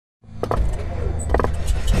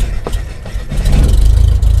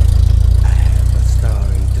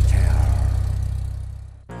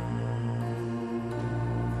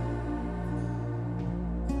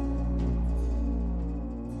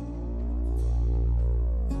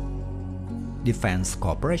Defense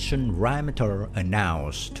Corporation Rheinmetall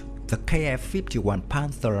announced the KF51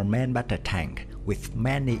 Panther main battle tank with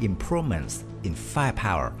many improvements in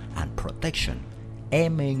firepower and protection,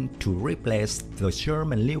 aiming to replace the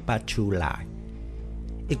German Leopard 2 line.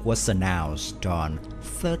 It was announced on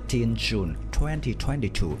 13 June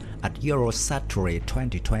 2022 at Eurosatory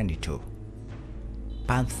 2022.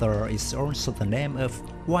 Panther is also the name of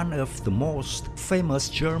one of the most famous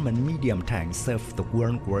German medium tanks of the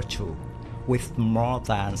World War II, with more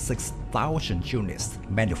than 6,000 units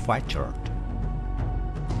manufactured.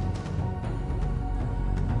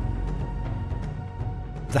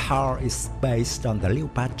 The hull is based on the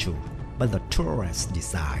Leopard 2, but the turret's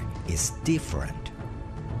design is different.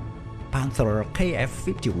 Panther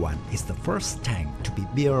KF51 is the first tank to be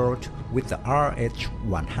built with the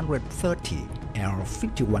RH-130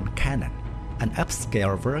 L51 cannon, an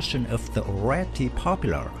upscale version of the already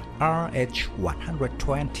popular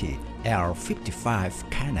RH-120 L55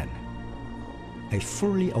 cannon. A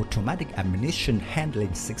fully automatic ammunition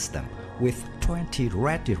handling system with 20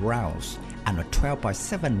 ready rounds and a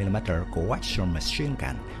 12.7mm coaxial machine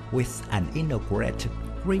gun with an integrated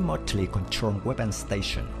remotely controlled weapon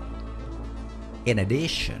station. In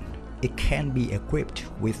addition, it can be equipped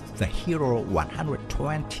with the Hero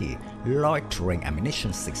 120 loitering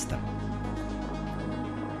ammunition system.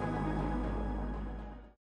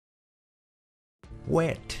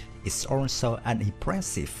 Weight is also an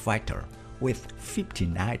impressive fighter with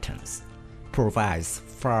 59 tons, provides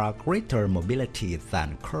far greater mobility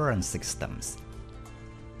than current systems.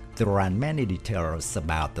 There are many details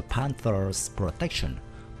about the Panther's protection,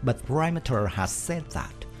 but Rheinmetall has said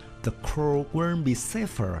that the crew will be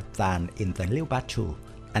safer than in the Leopard 2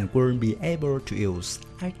 and will be able to use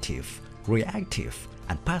active, reactive,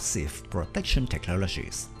 and passive protection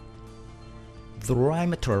technologies. The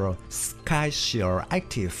Rheinmetall Sky Shield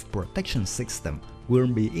active protection system will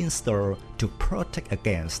be installed to protect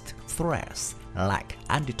against threats like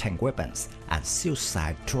anti-tank weapons and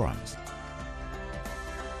suicide drones.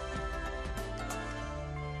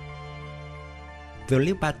 The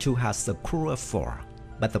Leopard 2 has a crew of 4,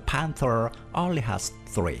 but the Panther only has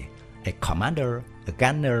 3, a commander, a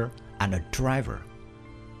gunner, and a driver.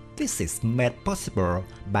 This is made possible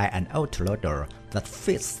by an autoloader that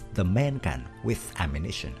fits the main gun with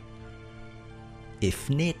ammunition. If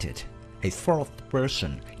needed, a 4th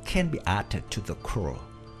person can be added to the crew.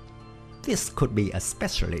 This could be a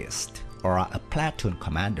specialist or a platoon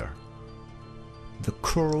commander. The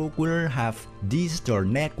crew will have digital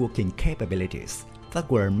networking capabilities that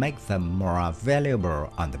will make them more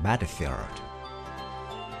valuable on the battlefield.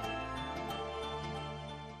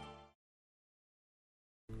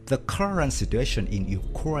 The current situation in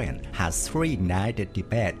Ukraine has reignited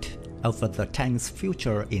debate over the tank's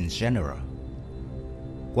future in general.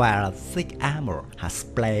 While thick armor has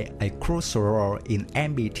played a crucial role in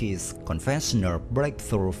MBT's conventional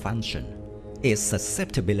breakthrough function, its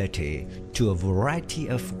susceptibility to a variety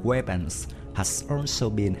of weapons has also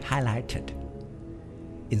been highlighted.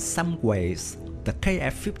 In some ways, the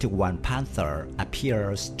KF51 Panther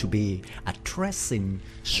appears to be addressing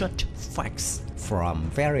such facts from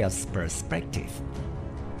various perspectives.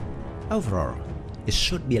 Overall, it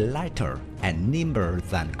should be lighter and nimbler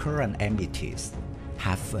than current MBTs,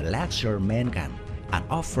 have a larger main gun, and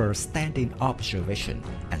offer standing observation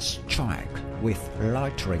and strike with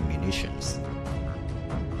loitering munitions.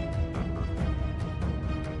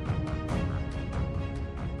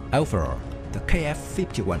 Overall, the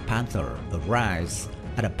KF51 Panther arrives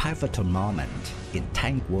at a pivotal moment in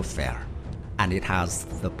tank warfare, and it has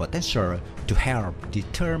the potential to help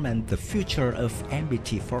determine the future of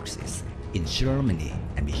MBT forces in Germany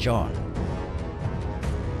and beyond.